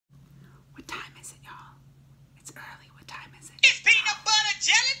is it, y'all? It's early. What time is it? It's peanut butter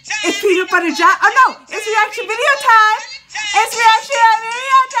jelly time. It's peanut butter jelly. Oh no, it's reaction video time. It's reaction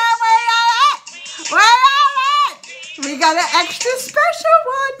video time. Where y'all at? Where y'all at? We got an extra special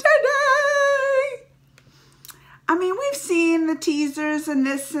one today. I mean, we've seen the teasers and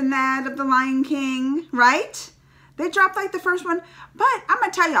this and that of The Lion King, right? They dropped like the first one, but I'm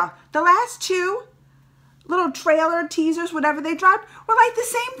gonna tell y'all, the last two little trailer teasers, whatever they dropped, were like the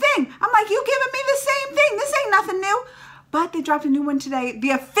same thing. I'm like, you giving me the same thing. This ain't nothing new. But they dropped a new one today,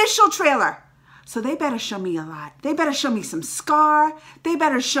 the official trailer. So they better show me a lot. They better show me some Scar. They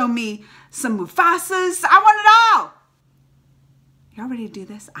better show me some Mufasas. I want it all. Y'all ready to do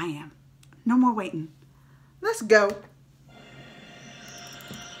this? I am. No more waiting. Let's go.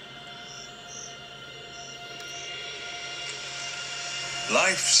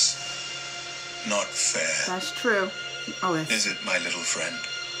 Life's not fair. That's true. Oh, is it, my little friend?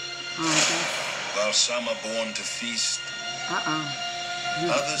 Oh, While some are born to feast,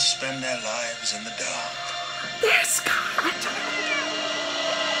 others spend their lives in the dark. There's Scar.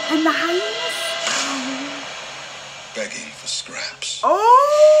 And the hyenas. Begging for scraps.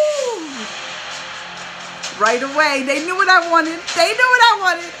 Oh! Right away. They knew what I wanted. They knew what I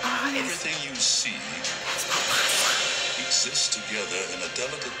wanted. Oh, everything you see exists together in a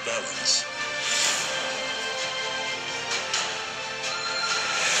delicate balance.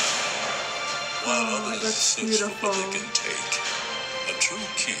 While others search for what they can take, a true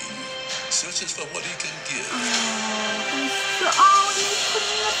king searches for what he can give.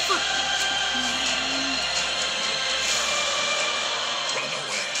 Run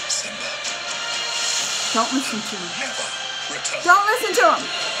away, Simba. Don't listen to him. Never return. Don't listen to him.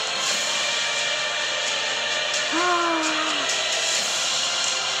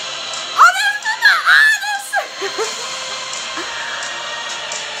 Oh, that's Simba! Oh, that's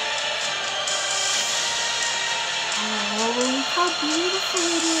Oh, how beautiful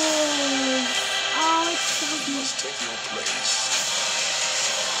it is. Oh, it's so You beautiful. must take your place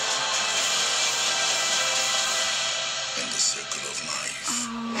in the circle of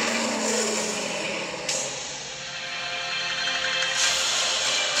life.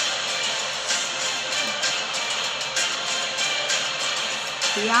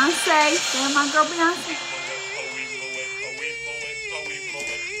 Beyonce. There's my girl Beyonce.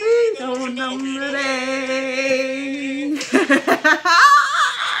 We don't know today.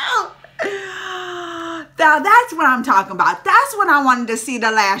 Now that's what I'm talking about. That's what I wanted to see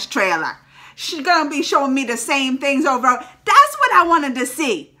the last trailer. She's gonna be showing me the same things over. That's what I wanted to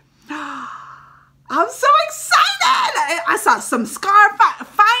see. I'm so excited. I saw some Scar.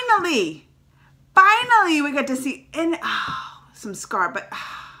 Finally we get to see some Scar, but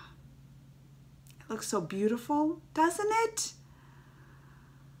it looks so beautiful, doesn't it?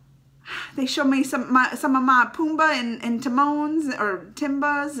 They show me some of my Pumbaa and Timons or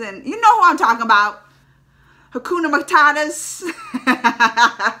Timbas, and you know who I'm talking about. Hakuna Matatas.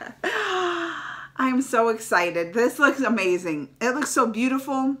 I'm so excited. This looks amazing. It looks so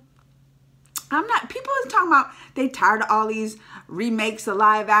beautiful. People are talking about they tired of all these remakes of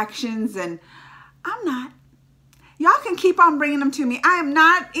live actions, and I'm not. Y'all can keep on bringing them to me. I am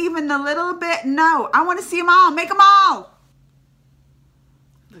not even a little bit. No, I want to see them all. Make them all.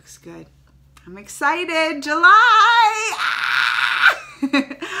 Looks good. I'm excited. July.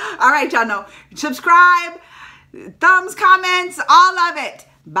 All right, y'all know. Subscribe, thumbs, comments, all of it.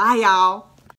 Bye, y'all.